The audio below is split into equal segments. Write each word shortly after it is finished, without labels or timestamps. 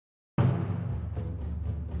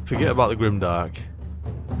Forget about the grimdark.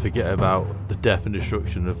 Forget about the death and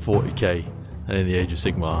destruction of 40k and in the Age of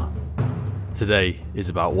Sigmar. Today is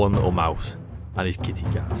about one little mouse and his kitty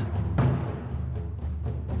cat.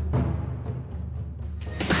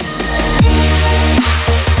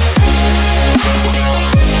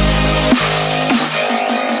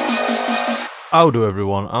 Howdoo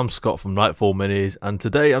everyone, I'm Scott from Nightfall Minis, and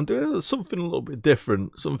today I'm doing something a little bit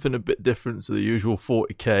different, something a bit different to the usual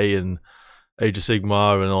 40k and Age of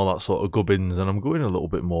Sigmar and all that sort of gubbins, and I'm going a little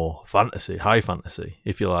bit more fantasy, high fantasy,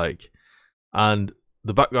 if you like. And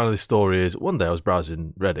the background of this story is, one day I was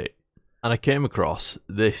browsing Reddit, and I came across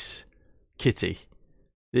this kitty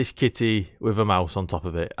with a mouse on top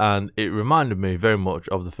of it, and it reminded me very much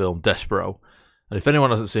of the film Despereaux. And if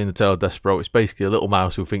anyone hasn't seen the Tale of Despereaux, it's basically a little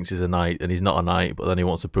mouse who thinks he's a knight, and he's not a knight, but then he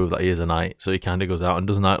wants to prove that he is a knight, so he kind of goes out and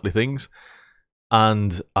does knightly things.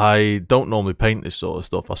 And I don't normally paint this sort of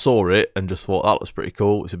stuff. I saw it and just thought, that looks pretty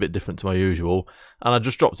cool. It's a bit different to my usual. And I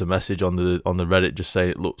just dropped a message on the Reddit just saying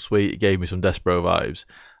it looked sweet. It gave me some Despereaux vibes.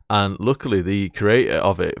 And luckily, the creator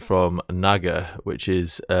of it from Naga, which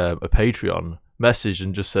is a Patreon, messaged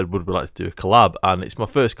and just said, would we like to do a collab? And it's my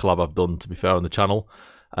first collab I've done, to be fair, on the channel.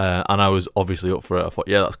 And I was obviously up for it. I thought,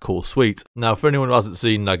 yeah, that's cool, sweet. Now, for anyone who hasn't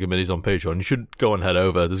seen Naga Minis on Patreon, you should go and head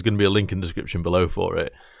over. There's going to be a link in the description below for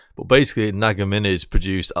it. But basically, Naga Minis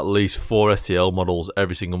produce at least 4 STL models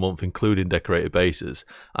every single month, including decorated bases.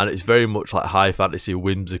 And it's very much like high fantasy,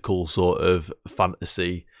 whimsical sort of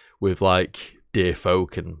fantasy with like deer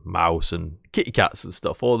folk and mouse and kitty cats and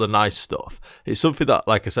stuff, all the nice stuff. It's something that,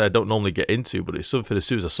 like I said, I don't normally get into, but it's something as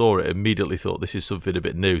soon as I saw it, I immediately thought this is something a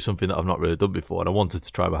bit new, something that I've not really done before, and I wanted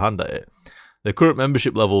to try my hand at it. The current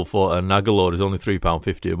membership level for a Naga Lord is only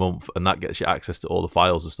 £3.50 a month, and that gets you access to all the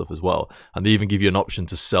files and stuff as well. And they even give you an option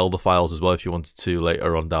to sell the files as well if you wanted to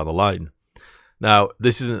later on down the line. Now,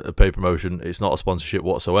 this isn't a paid promotion, it's not a sponsorship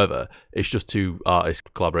whatsoever, it's just 2 artists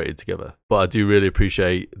collaborated together. But I do really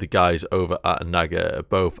appreciate the guys over at Naga,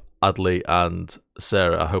 both Adli and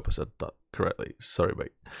Sarah. I hope I said that correctly, sorry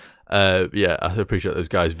mate. Yeah, I appreciate those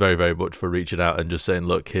guys very, very much for reaching out and just saying,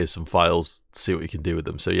 look, here's some files, see what you can do with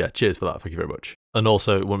them. So yeah, cheers for that, thank you very much. And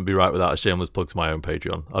also, it wouldn't be right without a shameless plug to my own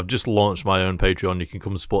Patreon. I've just launched my own Patreon. You can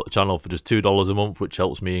come support the channel for just $2 a month, which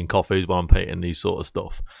helps me in coffees while I'm painting these sort of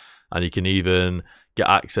stuff. And you can even get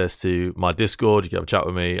access to my Discord. You can have a chat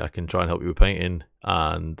with me. I can try and help you with painting.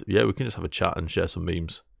 And yeah, we can just have a chat and share some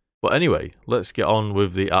memes. But anyway, let's get on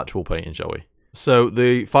with the actual painting, shall we? So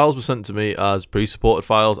the files were sent to me as pre-supported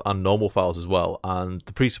files and normal files as well. And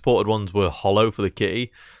the pre-supported ones were hollow for the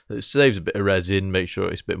kitty. It saves a bit of resin, make sure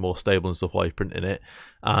it's a bit more stable and stuff while you're printing it.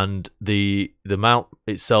 And the mount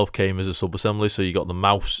itself came as a sub-assembly, so you got the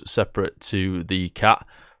mouse separate to the cat.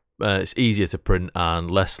 It's easier to print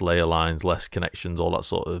and less layer lines, less connections, all that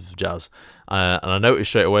sort of jazz. And I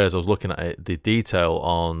noticed straight away as I was looking at it, the detail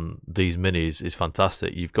on these minis is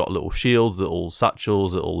fantastic. You've got little shields, little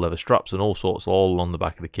satchels, little leather straps and all sorts all on the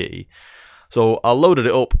back of the kitty. So I loaded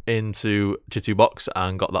it up into Chitty Box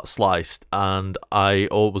and got that sliced. And I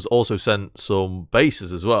was also sent some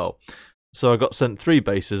bases as well. So I got sent 3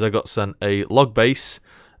 bases. I got sent a log base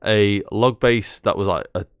that was like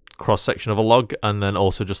a cross section of a log, and then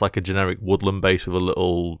also just like a generic woodland base with a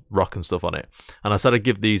little rock and stuff on it. And I said I'd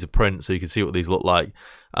give these a print so you can see what these look like,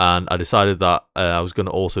 and I decided that I was going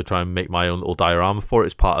to also try and make my own little diorama for it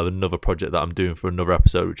as part of another project that I'm doing for another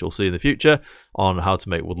episode, which you'll see in the future on how to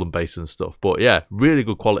make woodland base and stuff. But yeah, really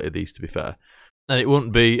good quality of these, to be fair, and it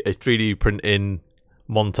wouldn't be a 3D printing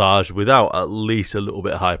montage without at least a little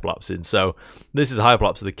bit of hyperlapsing. So this is a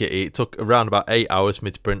hyperlapse of the kitty. It took around about 8 hours for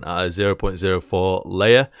me to print at a 0.04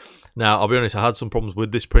 layer. Now, I'll be honest, I had some problems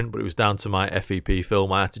with this print, but it was down to my FEP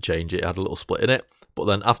film. I had to change it. It had a little split in it. But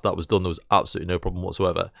then after that was done, there was absolutely no problem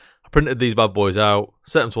whatsoever. I printed these bad boys out,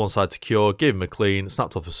 set them to one side to cure, gave them a clean,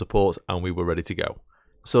 snapped off the supports, and we were ready to go.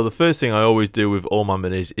 So the first thing I always do with all my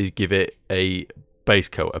minis is give it a base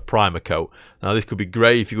coat, a primer coat. Now this could be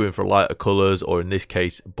grey if you're going for lighter colours, or in this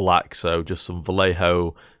case black, so just some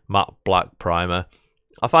Vallejo matte black primer.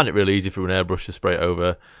 I find it really easy for an airbrush to spray it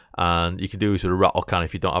over, and you can do this with a rattle can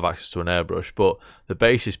if you don't have access to an airbrush. But the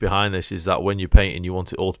basis behind this is that when you're painting, you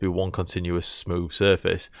want it all to be one continuous smooth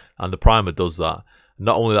surface, and the primer does that.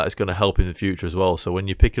 Not only that, it's going to help in the future as well. So when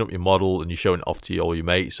you're picking up your model and you're showing it off to all your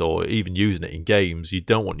mates, or even using it in games, you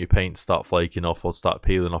don't want your paint to start flaking off or start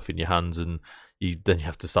peeling off in your hands, and then you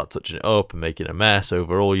have to start touching it up and making a mess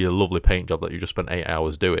over all your lovely paint job that you just spent 8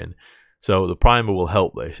 hours doing. So the primer will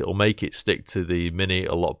help this. It'll make it stick to the mini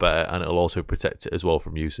a lot better, and it'll also protect it as well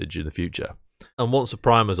from usage in the future. And once the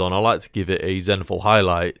primer's on, I like to give it a zenithal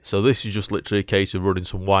highlight. So this is just literally a case of running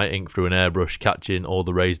some white ink through an airbrush, catching all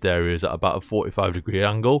the raised areas at about a 45-degree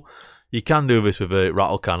angle. You can do this with a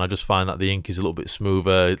rattle can. I just find that the ink is a little bit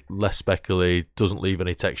smoother, less speckly, doesn't leave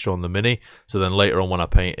any texture on the Mini. So then later on when I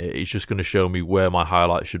paint it, it's just going to show me where my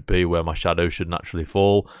highlight should be, where my shadows should naturally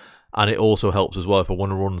fall. And it also helps as well if I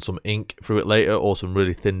want to run some ink through it later or some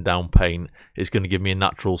really thin down paint. It's going to give me a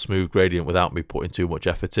natural smooth gradient without me putting too much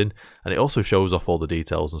effort in. And it also shows off all the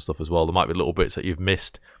details and stuff as well. There might be little bits that you've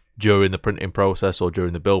missed during the printing process or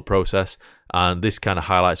during the build process. And this kind of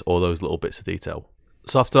highlights all those little bits of detail.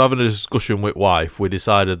 So after having a discussion with wife, we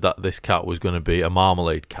decided that this cat was going to be a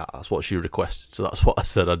marmalade cat. That's what she requested, so that's what I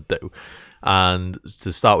said I'd do. And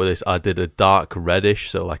to start with this, I did a dark reddish,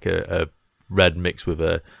 so like a red mixed with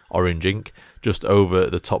a orange ink, just over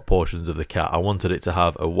the top portions of the cat. I wanted it to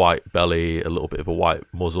have a white belly, a little bit of a white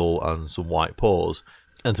muzzle, and some white paws.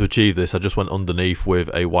 And to achieve this, I just went underneath with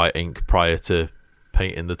a white ink prior to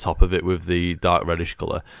painting the top of it with the dark reddish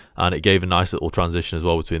colour. And it gave a nice little transition as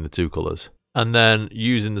well between the two colours. And then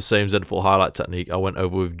using the same zenithal highlight technique, I went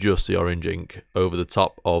over with just the orange ink over the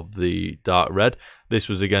top of the dark red. This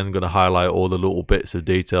was again going to highlight all the little bits of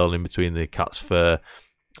detail in between the cat's fur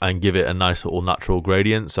and give it a nice little natural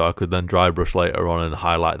gradient, so I could then dry brush later on and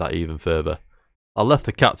highlight that even further. I left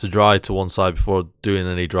the cat to dry to one side before doing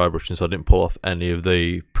any dry brushing, so I didn't pull off any of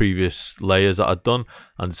the previous layers that I'd done,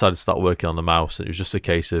 and decided to start working on the mouse. It was just a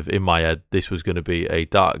case of, in my head, this was going to be a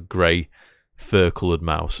dark grey fur coloured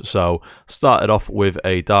mouse. So started off with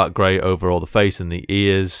a dark grey over all the face and the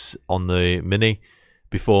ears on the Mini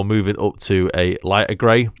before moving up to a lighter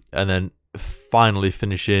grey, and then finally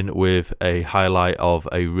finishing with a highlight of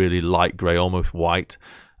a really light grey, almost white,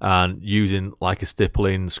 and using like a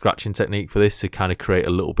stippling scratching technique for this to kind of create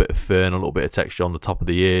a little bit of fur and a little bit of texture on the top of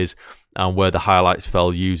the ears, and where the highlights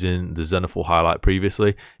fell using the zenithal highlight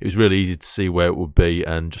previously, it was really easy to see where it would be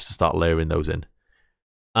and just to start layering those in.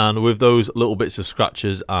 And with those little bits of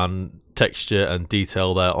scratches and texture and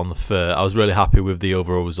detail there on the fur, I was really happy with the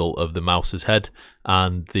overall result of the mouse's head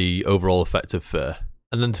and the overall effect of fur.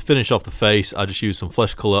 And then to finish off the face, I just used some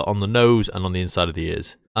flesh colour on the nose and on the inside of the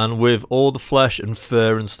ears. And with all the flesh and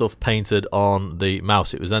fur and stuff painted on the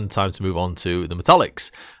mouse, it was then time to move on to the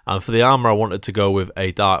metallics. And for the armour, I wanted to go with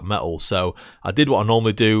a dark metal. So I did what I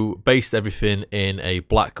normally do, based everything in a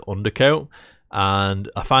black undercoat. And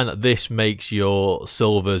I find that this makes your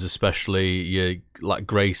silvers, especially your like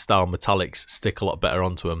grey style metallics, stick a lot better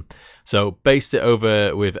onto them. So based it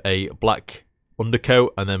over with a black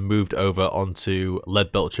undercoat and then moved over onto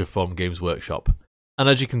Leadbelcher from Games Workshop. And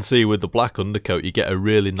as you can see with the black undercoat, you get a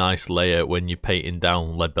really nice layer when you're painting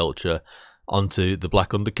down Leadbelcher onto the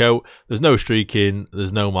black undercoat. There's no streaking,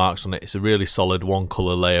 there's no marks on it. It's a really solid one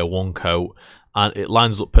colour layer, one coat. And it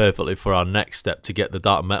lines up perfectly for our next step to get the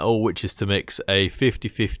dark metal, which is to mix a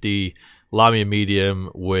 50-50 Lamia medium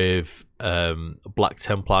with black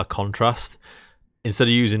Templar contrast. Instead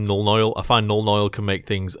of using Nuln Oil, I find Nuln Oil can make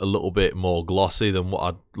things a little bit more glossy than what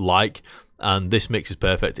I'd like. And this mix is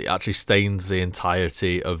perfect. It actually stains the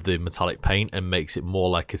entirety of the metallic paint and makes it more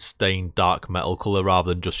like a stained dark metal colour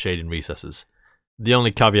rather than just shading recesses. The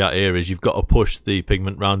only caveat here is you've got to push the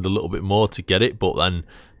pigment around a little bit more to get it, but then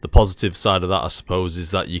the positive side of that, I suppose, is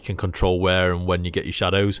that you can control where and when you get your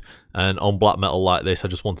shadows. And on black metal like this, I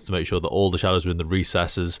just wanted to make sure that all the shadows were in the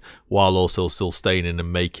recesses while also still staining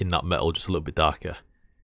and making that metal just a little bit darker.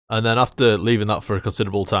 And then after leaving that for a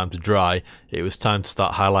considerable time to dry, it was time to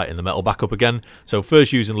start highlighting the metal back up again. So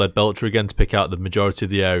first using Leadbelcher again to pick out the majority of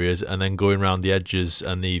the areas, and then going around the edges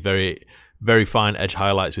and the very fine edge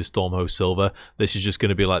highlights with Stormhost Silver. This is just going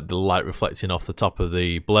to be like the light reflecting off the top of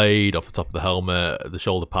the blade, off the top of the helmet, the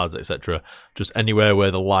shoulder pads, etc. Just anywhere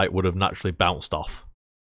where the light would have naturally bounced off.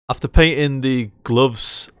 After painting the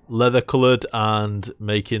gloves leather coloured and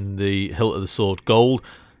making the hilt of the sword gold,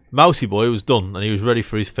 Mousy Boy was done and he was ready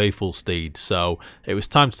for his faithful steed. So it was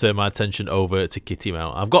time to turn my attention over to Kitty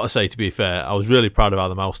Mount. I've got to say, to be fair, I was really proud of how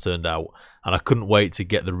the mouse turned out, and I couldn't wait to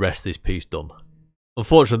get the rest of this piece done.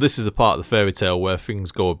 Unfortunately, this is the part of the fairy tale where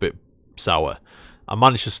things go a bit sour. I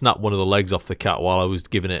managed to snap one of the legs off the cat while I was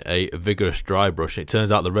giving it a vigorous dry brush, and it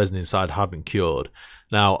turns out the resin inside hadn't cured.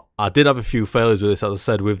 Now, I did have a few failures with this, as I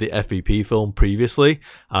said, with the FEP film previously.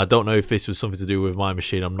 I don't know if this was something to do with my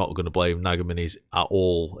machine. I'm not going to blame Naga Minis at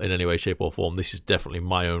all in any way, shape or form. This is definitely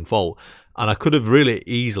my own fault. And I could have really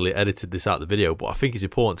easily edited this out of the video, but I think it's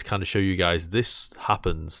important to kind of show you guys this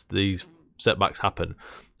happens, these setbacks happen,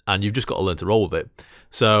 and you've just got to learn to roll with it.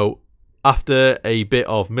 So after a bit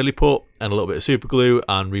of milliput and a little bit of super glue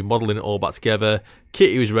and remodeling it all back together,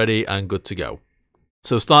 Kitty was ready and good to go.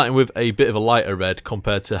 So starting with a bit of a lighter red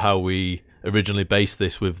compared to how we originally based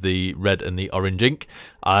this with the red and the orange ink,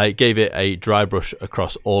 I gave it a dry brush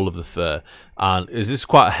across all of the fur. And as this is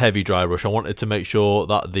quite a heavy dry brush, I wanted to make sure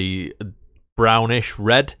that the brownish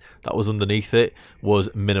red that was underneath it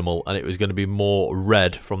was minimal, and it was going to be more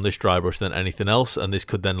red from this dry brush than anything else, and this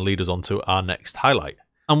could then lead us on to our next highlight.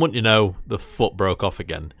 And wouldn't you know, the foot broke off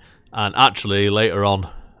again. And actually later on,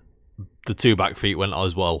 the two back feet went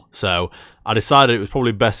as well. So I decided it was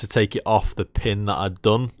probably best to take it off the pin that I'd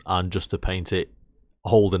done and just to paint it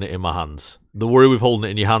holding it in my hands. The worry with holding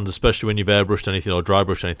it in your hands, especially when you've airbrushed anything or dry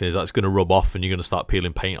brushed anything, is that it's going to rub off and you're going to start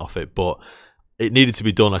peeling paint off it. But it needed to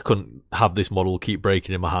be done. I couldn't have this model keep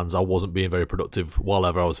breaking in my hands. I wasn't being very productive while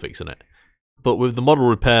ever I was fixing it. But with the model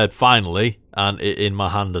repaired finally, and it in my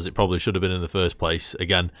hand as it probably should have been in the first place,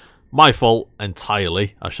 again, my fault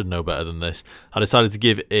entirely, I should know better than this, I decided to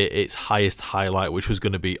give it its highest highlight, which was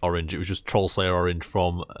going to be orange. It was just Troll Slayer Orange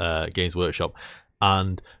from Games Workshop,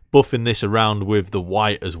 and buffing this around with the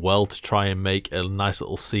white as well to try and make a nice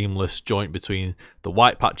little seamless joint between the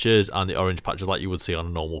white patches and the orange patches like you would see on a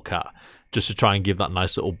normal cat, just to try and give that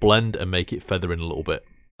nice little blend and make it feather in a little bit.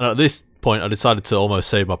 And at this point I decided to almost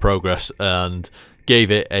save my progress and gave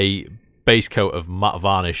it a base coat of matte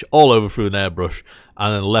varnish all over through an airbrush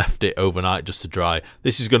and then left it overnight just to dry.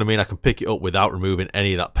 This is going to mean I can pick it up without removing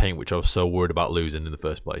any of that paint which I was so worried about losing in the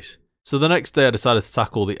first place. So the next day I decided to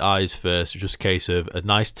tackle the eyes first, which was a case of a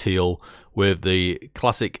nice teal with the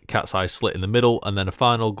classic cat's eye slit in the middle and then a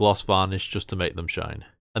final gloss varnish just to make them shine.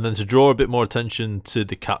 And then to draw a bit more attention to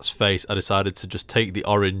the cat's face, I decided to just take the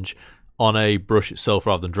orange on a brush itself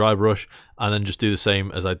rather than dry brush, and then just do the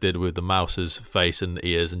same as I did with the mouse's face and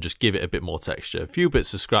ears and just give it a bit more texture. A few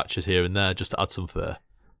bits of scratches here and there just to add some fur.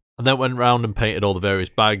 And then went round and painted all the various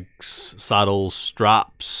bags, saddles,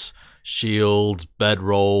 straps, shields,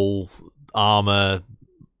 bedroll, armour,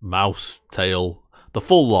 mouse, tail, the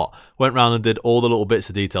full lot. Went round and did all the little bits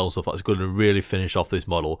of detail stuff that's going to really finish off this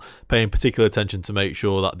model, paying particular attention to make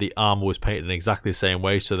sure that the armour was painted in exactly the same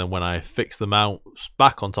way, so then when I fixed the mount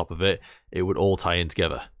back on top of it, it would all tie in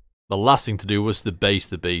together. The last thing to do was to base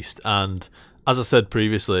the beast, and as I said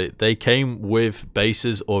previously, they came with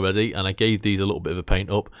bases already, and I gave these a little bit of a paint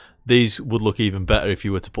up. These would look even better if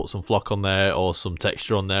you were to put some flock on there or some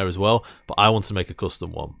texture on there as well, but I want to make a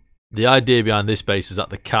custom one. The idea behind this base is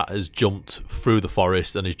that the cat has jumped through the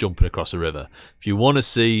forest and is jumping across a river. If you want to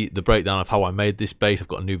see the breakdown of how I made this base, I've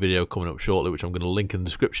got a new video coming up shortly, which I'm going to link in the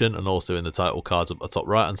description and also in the title cards up the top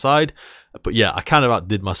right hand side. But yeah, I kind of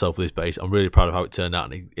outdid myself with this base. I'm really proud of how it turned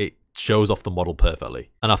out, and it shows off the model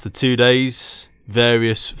perfectly. And after 2 days,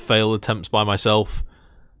 various failed attempts by myself,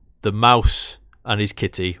 the mouse and his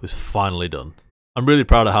kitty was finally done. I'm really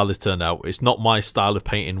proud of how this turned out. It's not my style of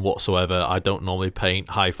painting whatsoever. I don't normally paint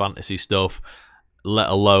high fantasy stuff, let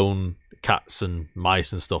alone cats and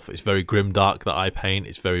mice and stuff. It's very grimdark that I paint.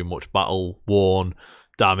 It's very much battle worn,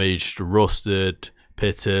 damaged, rusted,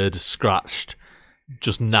 pitted, scratched,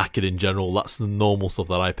 just knackered in general. That's the normal stuff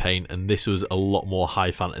that I paint, and this was a lot more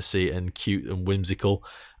high fantasy and cute and whimsical,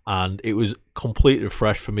 and it was completely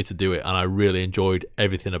fresh for me to do it, and I really enjoyed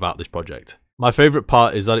everything about this project. My favourite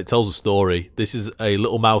part is that it tells a story. This is a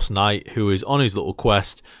little mouse knight who is on his little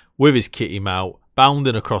quest with his kitty mount,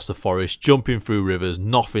 bounding across the forest, jumping through rivers.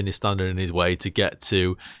 Nothing is standing in his way to get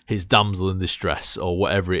to his damsel in distress or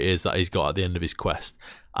whatever it is that he's got at the end of his quest.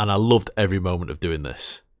 And I loved every moment of doing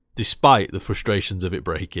this, despite the frustrations of it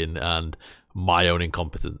breaking and my own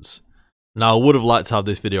incompetence. Now, I would have liked to have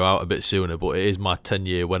this video out a bit sooner, but it is my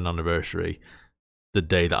 10-year wedding anniversary the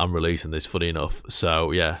day that I'm releasing this, funny enough.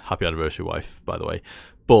 So yeah, happy anniversary, wife, by the way.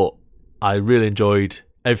 But I really enjoyed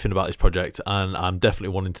everything about this project, and I'm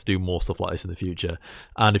definitely wanting to do more stuff like this in the future.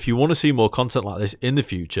 And if you want to see more content like this in the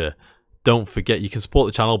future, don't forget you can support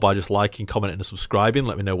the channel by just liking, commenting and subscribing.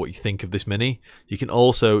 Let me know what you think of this mini. You can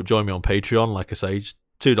also join me on Patreon, like I say, just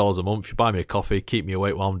 $2 a month. You buy me a coffee, keep me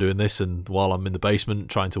awake while I'm doing this and while I'm in the basement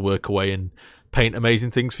trying to work away and paint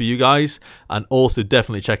amazing things for you guys. And also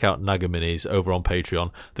definitely check out Naga Minis over on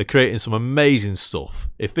Patreon. They're creating some amazing stuff.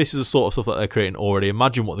 If this is the sort of stuff that they're creating already,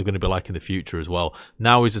 imagine what they're going to be like in the future as well.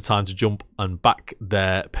 Now is the time to jump and back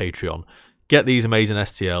their Patreon. Get these amazing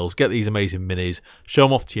STLs, get these amazing minis, show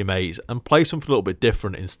them off to your mates, and play something a little bit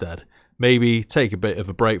different instead. Maybe take a bit of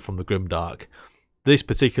a break from the grimdark. This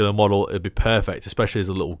particular model would be perfect, especially as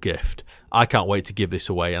a little gift. I can't wait to give this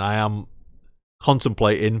away, and I am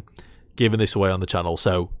contemplating giving this away on the channel,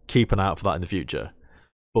 so keep an eye out for that in the future.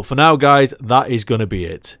 But for now, guys, that is going to be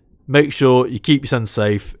it. Make sure you keep yourself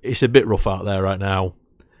safe. It's a bit rough out there right now,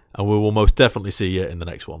 and we will most definitely see you in the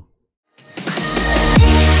next one.